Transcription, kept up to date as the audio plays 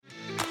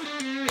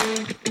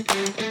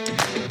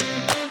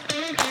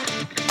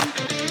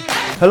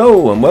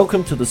Hello and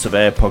welcome to the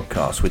Surveyor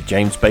Podcast with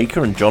James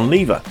Baker and John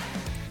Lever.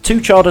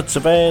 Two chartered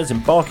surveyors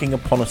embarking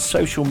upon a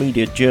social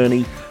media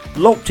journey,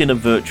 locked in a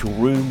virtual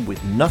room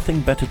with nothing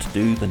better to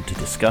do than to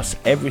discuss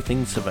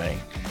everything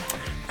surveying.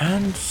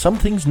 And some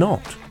things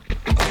not.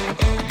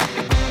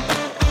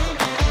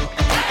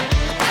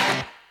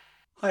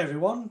 Hi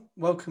everyone,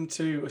 welcome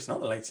to, it's not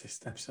the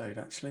latest episode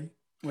actually,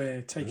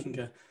 we're taking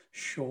a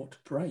short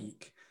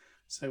break.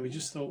 So we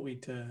just thought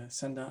we'd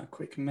send out a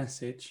quick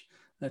message.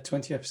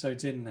 20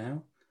 episodes in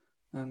now,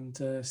 and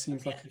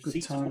seems like a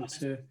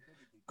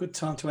good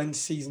time to end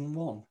season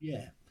one.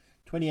 Yeah,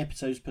 20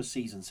 episodes per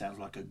season sounds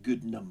like a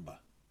good number.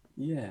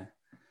 Yeah.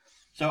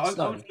 So I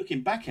was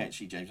looking back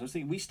actually, James. I was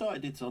thinking we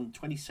started it on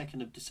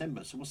 22nd of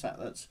December. So what's that?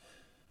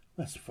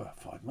 That's for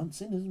 5 months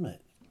in, isn't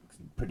it?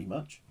 Pretty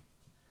much.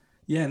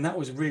 Yeah, and that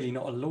was really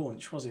not a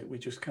launch, was it? We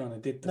just kind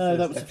of did that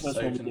was the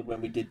first one we did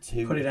when we did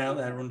two. Put it out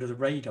there under the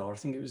radar. I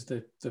think it was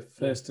the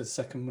first or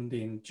second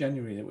Monday in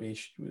January that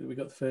we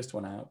got the first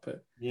one out.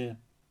 But yeah,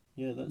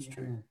 that's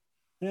true.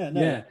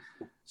 Yeah.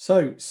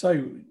 So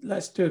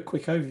let's do a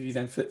quick overview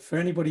then for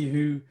anybody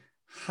who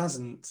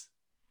hasn't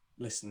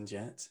listened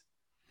yet.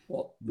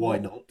 Why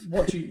not?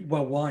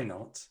 Why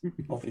not?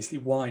 Obviously,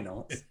 why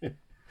not?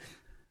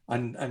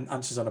 and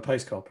answers on a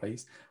postcard,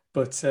 please.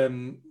 But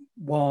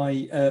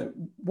why?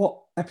 What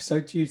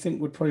episode do you think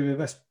would probably be the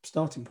best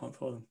starting point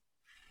for them?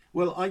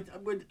 Well,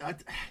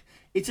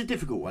 it's a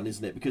difficult one,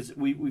 isn't it? Because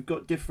we've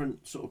got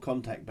different sort of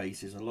contact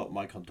bases, and a lot of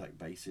my contact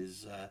base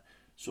is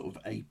sort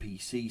of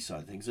APC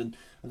side of things, and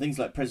things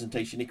like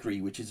Presentation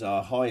Ickery, which is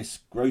our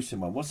highest grossing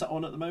one. What's that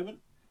on at the moment?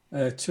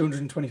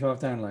 225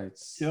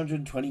 downloads.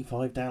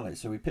 225 downloads.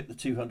 So we picked the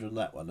 200 on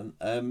that one,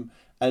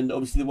 and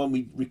obviously the one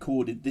we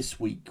recorded this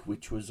week,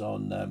 which was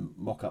on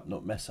Mock Up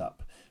Not Mess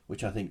Up,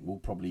 which I think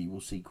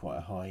we'll see quite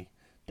a high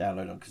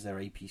download on because they're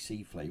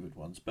APC flavoured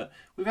ones. But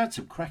we've had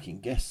some cracking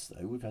guests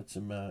though. We've had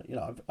some,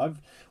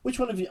 I've which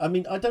one of you? I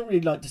mean, I don't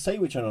really like to say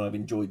which one I've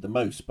enjoyed the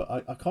most, but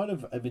I kind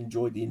of have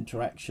enjoyed the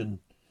interaction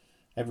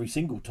every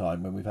single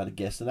time when we've had a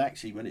guest, and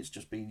actually when it's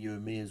just been you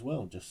and me as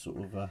well, just sort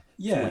of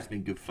it's always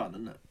been good fun,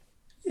 isn't it?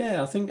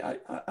 Yeah, I think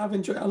I've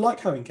enjoyed. I like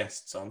having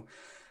guests on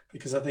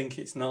because I think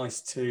it's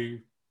nice to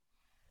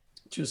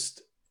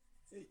just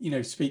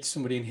speak to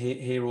somebody and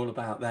hear all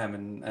about them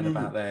and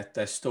about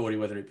their story,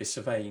 whether it be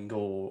surveying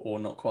or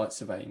not quite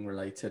surveying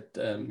related,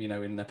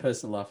 in their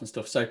personal life and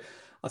stuff. So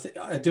I think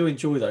I do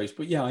enjoy those,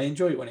 but yeah, I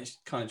enjoy it when it's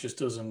kind of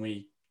just us and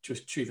we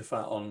just chew the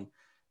fat on,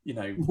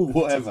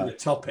 whatever the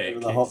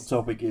topic. The hot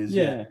topic is.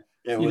 Yeah.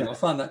 I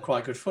find that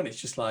quite good fun. It's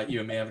just like you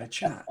and me having a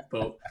chat,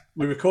 but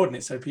we're recording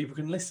it so people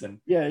can listen.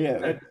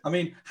 Yeah. I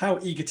mean, how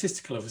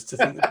egotistical of us to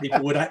think that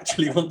people would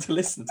actually want to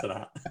listen to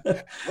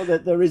that. Well,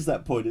 there is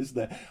that point, isn't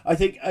there? I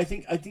think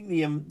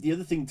the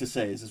other thing to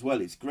say is as well,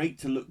 it's great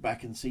to look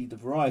back and see the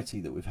variety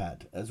that we've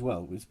had as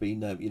well. It's been,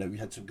 we've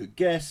had some good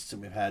guests,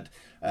 and we've had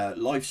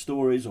life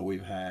stories, or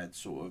we've had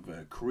sort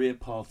of career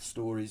path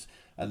stories.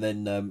 And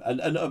then,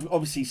 and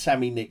obviously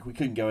Sammy Nick, we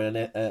couldn't go in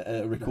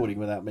a recording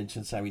without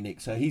mentioning Sammy Nick.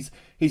 So he's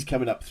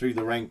coming up through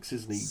the ranks,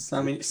 isn't he?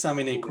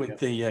 Sammy Nick with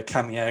the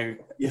cameo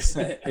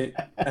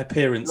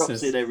appearances.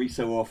 Drops in every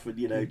so often,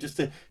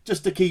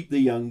 just to keep the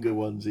younger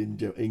ones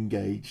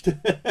engaged.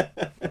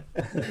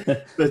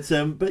 But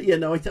yeah,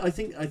 no, I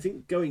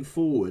think going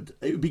forward,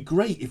 it would be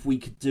great if we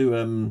could do.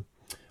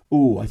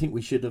 I think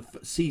we should have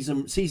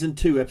season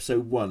 2,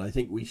 episode 1. I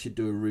think we should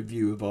do a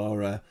review of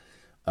our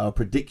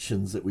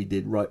predictions that we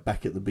did right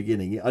back at the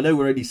beginning. I know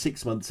we're only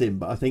 6 months in,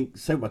 but I think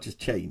so much has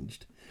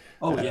changed.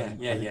 Oh yeah.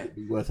 It'd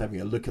be worth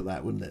having a look at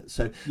that, wouldn't it?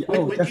 So,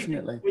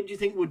 definitely. When do you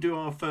think we'll do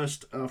our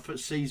first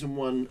season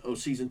 1 or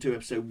season 2,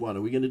 episode 1?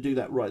 Are we going to do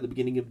that right at the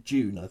beginning of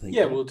June? I think.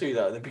 Yeah, we'll do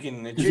that at the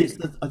beginning of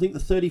June. I think the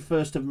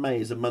 31st of May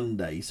is a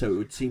Monday, so it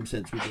would seem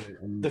sense we do it.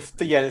 On... The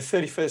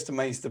 31st of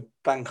May is the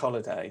bank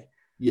holiday.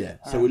 Yeah,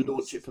 so we'll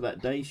launch it for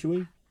that day, shall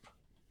we?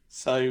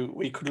 So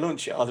we could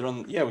launch it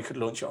we could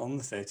launch it on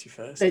the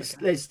 31st.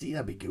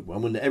 That'd be a good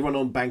one, wouldn't it? Everyone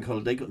on bank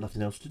holiday got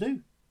nothing else to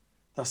do.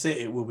 That's it.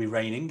 It will be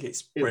raining.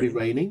 It'll be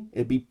raining.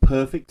 It'd be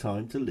perfect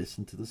time to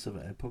listen to the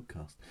Surveyor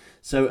Podcast.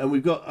 So, and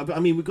we've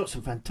got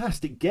some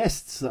fantastic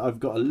guests. I've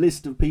got a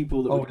list of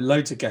people that.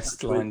 Loads of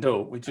guests lined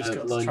up. We just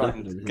got to try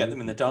and get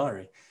them in the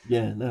diary.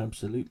 Yeah, no,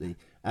 absolutely.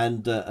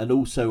 And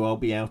also I'll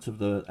be out of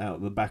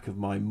the back of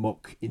my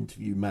mock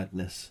interview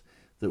madness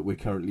that we're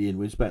currently in.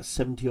 There's about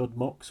 70 odd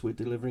mocks we're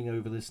delivering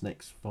over this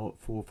next 4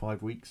 or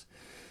 5 weeks.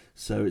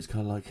 So it's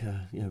kind of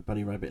like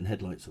bunny rabbit and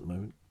headlights at the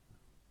moment.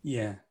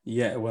 Yeah.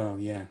 Well,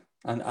 yeah.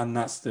 And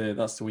that's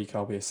the week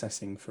I'll be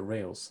assessing for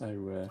real.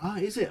 So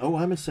is it? Oh,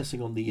 I'm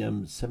assessing on the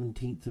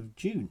 17th of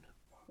June.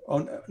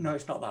 Oh no,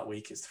 it's not that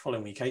week. It's the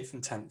following week, 8th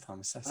and 10th.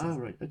 I'm assessing. Oh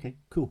right, okay,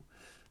 cool.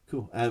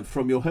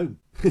 From your home.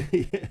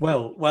 Yeah.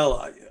 Well,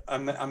 I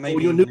may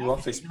be in the new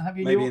office.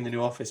 Maybe in the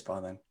new office by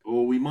then.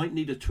 Or we might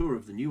need a tour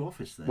of the new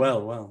office then.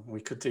 Well,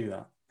 we could do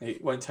that.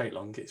 It won't take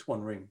long. It's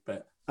one room,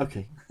 but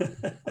okay.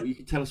 You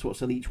can tell us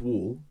what's on each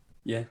wall.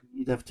 Yeah,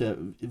 you'd have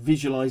to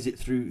visualize it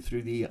through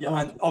the.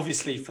 Yeah, and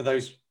obviously for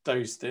those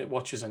that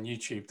watchers on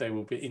YouTube, they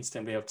will be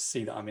instantly able to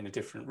see that I'm in a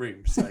different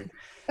room. So,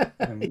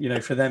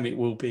 for them, it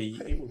will be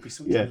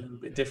something a little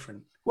bit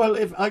different. Well,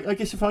 I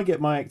guess if I get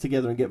my act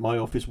together and get my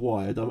office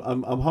wired,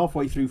 I'm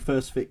halfway through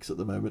First Fix at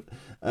the moment.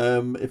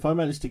 If I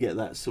manage to get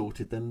that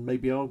sorted, then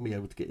maybe I'll be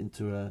able to get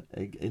into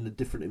in a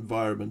different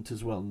environment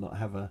as well, and not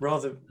have a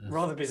rather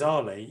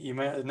bizarrely. You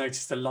may have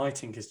noticed the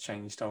lighting has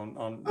changed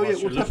on.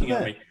 Whilst you're looking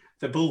at me.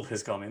 The bulb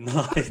has gone in the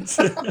light.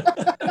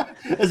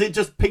 Has it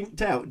just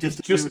pinked out?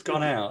 Just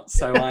gone out.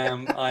 So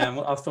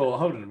I thought,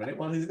 hold on a minute,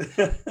 what is it?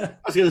 I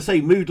was going to say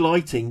mood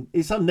lighting.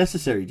 It's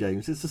unnecessary,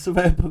 James. It's a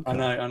Surveyor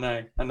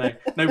podcast. I know.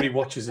 Nobody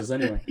watches us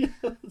anyway. Yeah,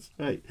 that's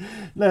right.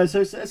 No,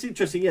 so that's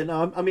interesting. Yeah,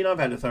 no, I mean, I've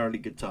had a thoroughly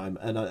good time,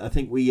 and I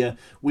think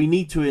we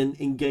need to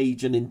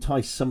engage and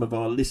entice some of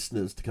our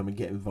listeners to come and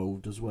get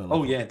involved as well.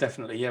 Oh yeah,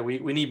 definitely. Yeah, we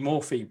need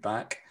more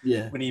feedback.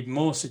 Yeah, we need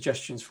more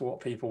suggestions for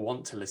what people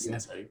want to listen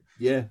to.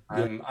 Yeah.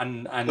 And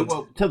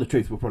well, tell the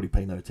truth, we'll probably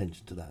pay no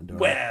attention to that.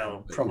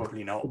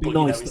 Probably not. It'd be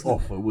nice to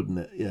offer, wouldn't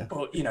it? Yeah.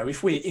 But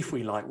if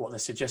we like what they're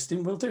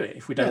suggesting, we'll do it.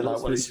 If we don't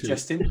like what they're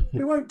suggesting,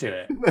 we won't do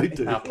it. We won't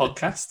do our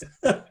podcast.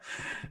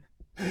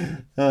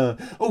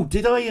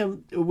 Did I?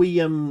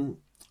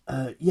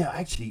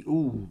 Actually.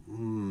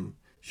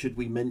 Should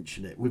we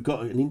mention it? We've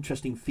got an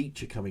interesting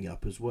feature coming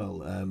up as well.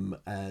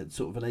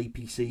 Sort of an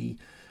APC.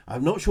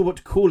 I'm not sure what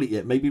to call it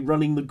yet. Maybe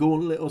running the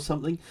gauntlet or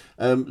something.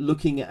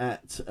 Looking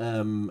at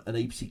an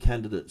APC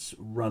candidate's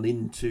run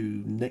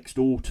into next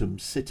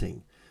autumn's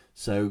sitting.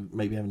 So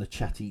maybe having a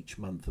chat each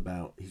month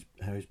about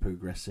how he's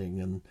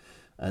progressing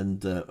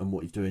and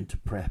what he's doing to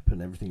prep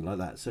and everything like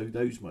that. So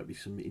those might be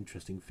some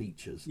interesting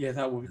features. Yeah,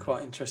 that will be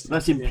quite interesting.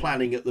 That's in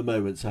planning at the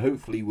moment. So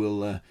hopefully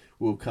we'll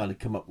kind of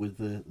come up with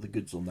the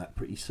goods on that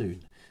pretty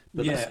soon.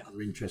 But that's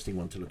another interesting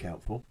one to look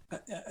out for.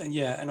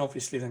 And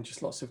obviously then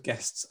just lots of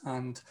guests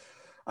and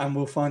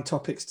we'll find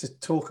topics to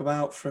talk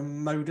about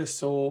from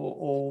Modus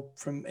or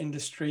from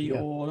industry,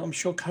 or I'm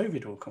sure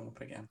COVID will come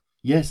up again.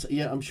 Yes,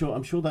 yeah, I'm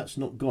sure that's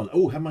not gone.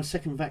 Oh, I had my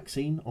second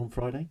vaccine on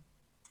Friday.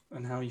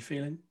 And how are you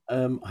feeling?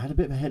 I had a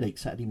bit of a headache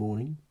Saturday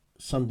morning,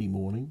 Sunday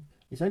morning.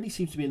 It only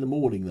seems to be in the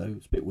morning though.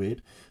 It's a bit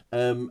weird.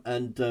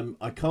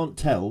 I can't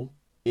tell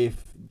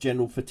if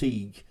general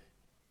fatigue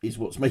is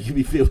what's making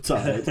me feel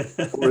tired,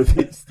 or if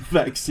it's the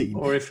vaccine.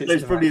 Or if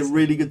it's probably a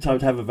really good time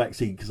to have a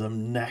vaccine because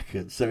I'm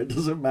knackered, so it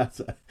doesn't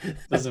matter.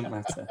 Doesn't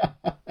matter.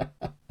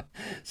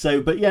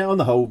 So, but yeah, on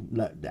the whole,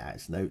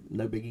 it's no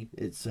biggie.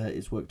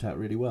 It's worked out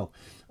really well.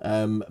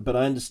 But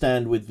I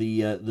understand with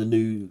the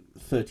new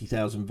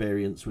 30,000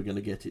 variants we're going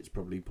to get, it's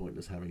probably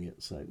pointless having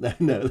it. So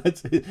no,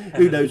 that's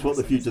who knows what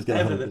the future's going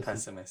to hold. Ever the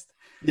pessimist.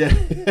 Yeah.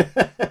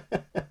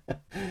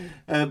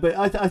 But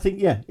I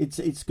think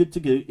it's good to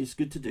do. It's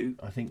good to do.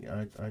 I think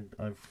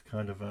I've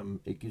kind of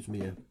it gives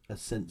me a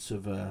sense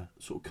of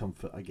sort of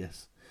comfort, I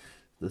guess,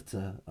 that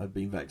I've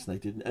been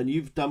vaccinated. And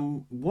you've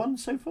done one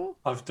so far?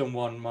 I've done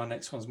one. My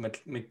next one's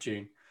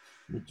mid-June.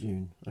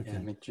 Mid-June. Okay. Yeah,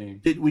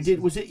 mid-June.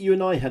 Was it you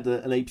and I had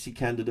an APC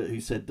candidate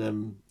who said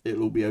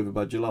it'll all be over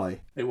by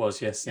July? It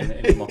was, yes, in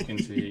a mock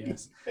interview,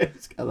 yes.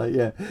 It's kind of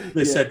like,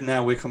 They said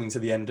now we're coming to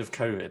the end of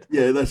COVID.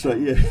 Yeah, that's right.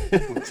 Yeah.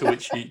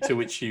 to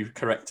which you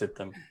corrected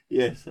them.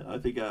 Yes, I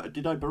think.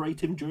 Did I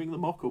berate him during the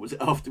mock, or was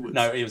it afterwards?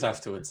 No, it was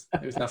afterwards.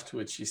 It was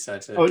afterwards. She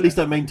said. At least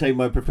I maintained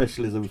my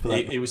professionalism for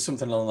that. It was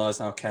something along the lines.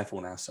 Now, careful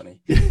now,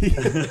 Sonny.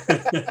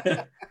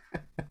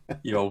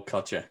 You old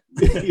codger.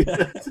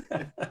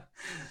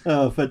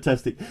 Oh,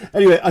 fantastic.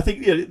 Anyway, I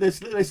think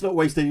let's not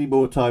waste any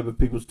more time of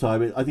people's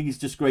time. I think it's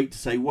just great to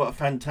say what a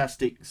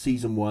fantastic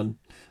season one.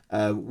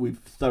 We've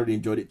thoroughly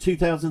enjoyed it.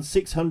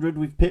 2,600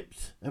 we've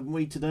pipped, haven't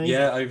we, today?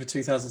 Yeah, over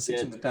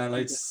 2,600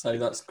 downloads. So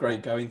that's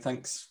great going.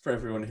 Thanks for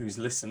everyone who's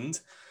listened.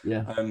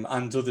 Yeah.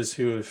 And others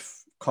who have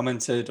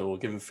commented or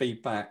given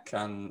feedback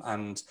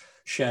and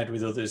shared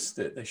with others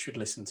that they should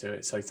listen to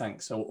it. So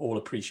thanks, all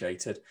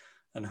appreciated.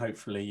 And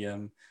hopefully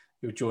you'll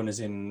join us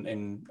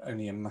in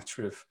only a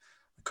matter of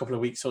a couple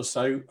of weeks or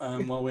so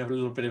while we have a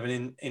little bit of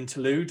an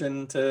interlude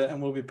and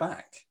we'll be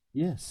back.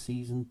 Yes,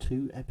 season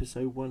 2,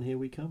 episode 1, here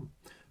we come.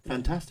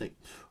 Fantastic.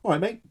 All right,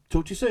 mate.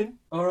 Talk to you soon.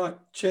 All right.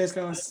 Cheers,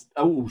 guys.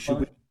 Oh,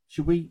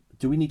 do we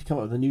need to come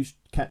up with a new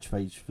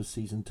catchphrase for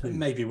season 2?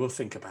 Maybe we'll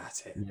think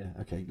about it. Yeah,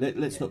 okay.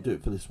 Let's not do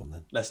it for this one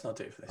then. Let's not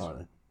do it for this one. All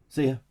right.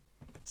 See ya.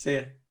 See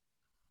ya.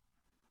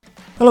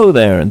 Hello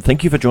there, and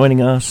thank you for joining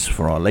us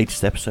for our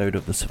latest episode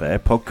of the Surveyor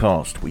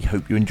Podcast. We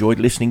hope you enjoyed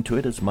listening to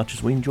it as much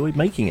as we enjoyed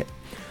making it.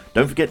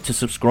 Don't forget to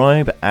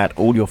subscribe at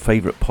all your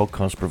favourite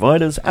podcast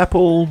providers,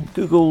 Apple,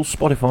 Google,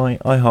 Spotify,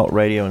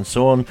 iHeartRadio and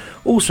so on.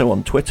 Also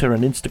on Twitter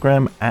and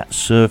Instagram at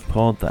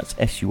SurvPod, that's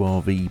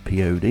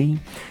SURVPOD. You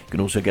can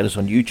also get us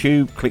on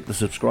YouTube, click the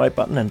subscribe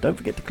button and don't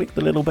forget to click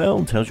the little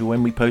bell, it tells you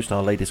when we post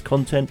our latest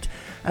content,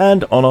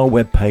 and on our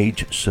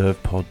webpage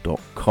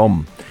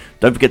survpod.com.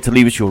 Don't forget to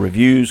leave us your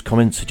reviews,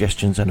 comments,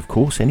 suggestions, and of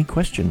course, any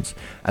questions.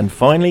 And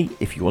finally,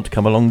 if you want to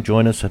come along,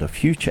 join us at a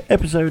future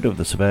episode of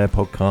the Surveyor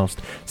Podcast,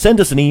 send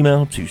us an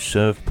email to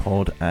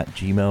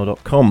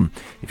survpod@gmail.com.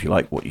 If you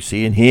like what you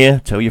see and hear,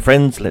 tell your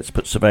friends, let's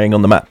put surveying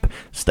on the map.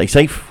 Stay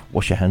safe,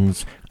 wash your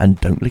hands, and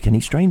don't lick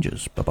any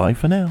strangers. Bye-bye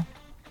for now.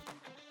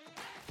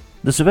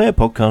 The Surveyor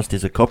Podcast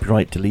is a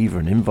copyright Deliver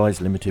and Invise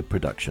Limited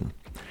production.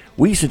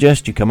 We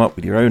suggest you come up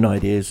with your own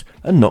ideas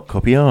and not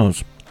copy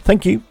ours.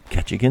 Thank you.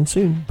 Catch you again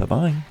soon.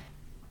 Bye-bye.